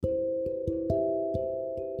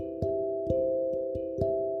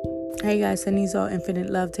Hey guys, sending all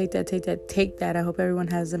infinite love. Take that, take that, take that. I hope everyone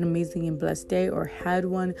has an amazing and blessed day or had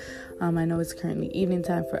one. I know it's currently evening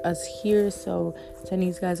time for us here, so sending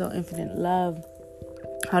you guys all infinite love.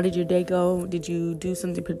 How did your day go? Did you do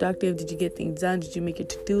something productive? Did you get things done? Did you make your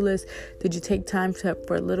to-do list? Did you take time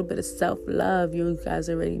for a little bit of self-love? You guys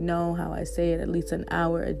already know how I say it. At least an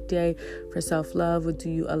hour a day for self-love would do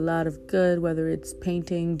you a lot of good, whether it's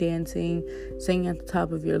painting, dancing, singing at the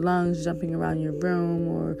top of your lungs, jumping around your room,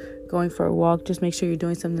 or going for a walk. Just make sure you're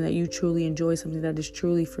doing something that you truly enjoy, something that is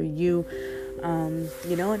truly for you, and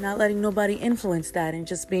not letting nobody influence that, and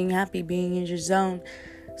just being happy, being in your zone.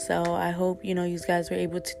 So I hope, you guys were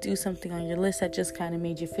able to do something on your list that just kind of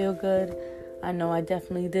made you feel good. I know I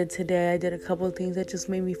definitely did today. I did a couple of things that just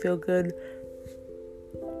made me feel good.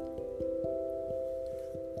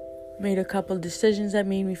 Made a couple of decisions that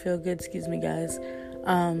made me feel good, guys.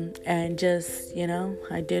 And just,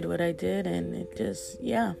 I did what I did, and it just,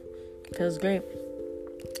 feels great.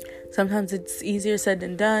 Sometimes it's easier said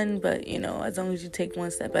than done, but, as long as you take one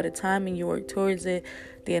step at a time and you work towards it,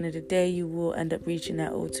 at the end of the day, you will end up reaching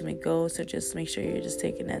that ultimate goal. So just make sure you're just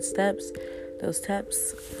taking those steps,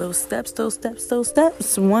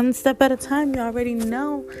 one step at a time. You already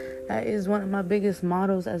know that is one of my biggest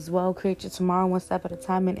mottos as well. Create your tomorrow one step at a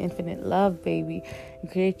time in infinite love, baby.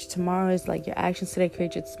 And create your tomorrow is like your actions today.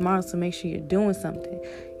 Create your tomorrow. So make sure you're doing something.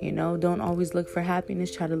 Don't always look for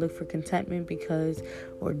happiness. Try to look for contentment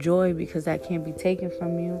or joy, because that can't be taken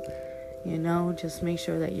from you. Just make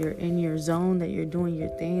sure that you're in your zone, that you're doing your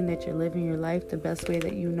thing, that you're living your life the best way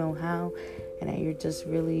that you know how, and that you're just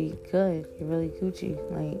really good. You're really Gucci.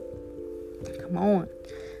 Come on.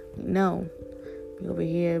 Be over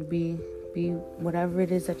here, be whatever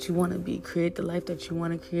it is that you want to be. Create the life that you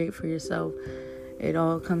want to create for yourself. It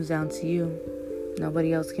all comes down to you.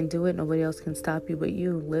 Nobody else can do it. Nobody else can stop you but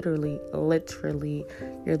you. Literally,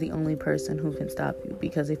 you're the only person who can stop you.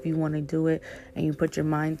 Because if you want to do it and you put your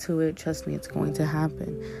mind to it, trust me, it's going to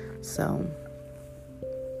happen. So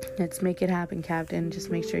let's make it happen, Captain.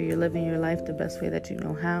 Just make sure you're living your life the best way that you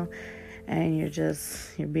know how. And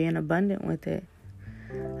you're being abundant with it.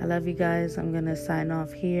 I love you guys. I'm going to sign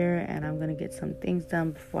off here, and I'm going to get some things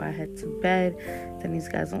done before I head to bed. Send these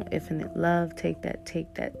guys on infinite love. Take that,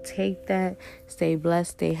 take that, take that. Stay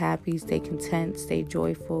blessed, stay happy, stay content, stay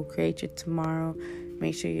joyful. Create your tomorrow.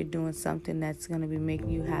 Make sure you're doing something that's going to be making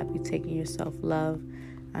you happy, taking your self-love.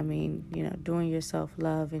 Doing your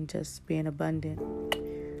self-love and just being abundant.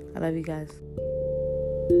 I love you guys.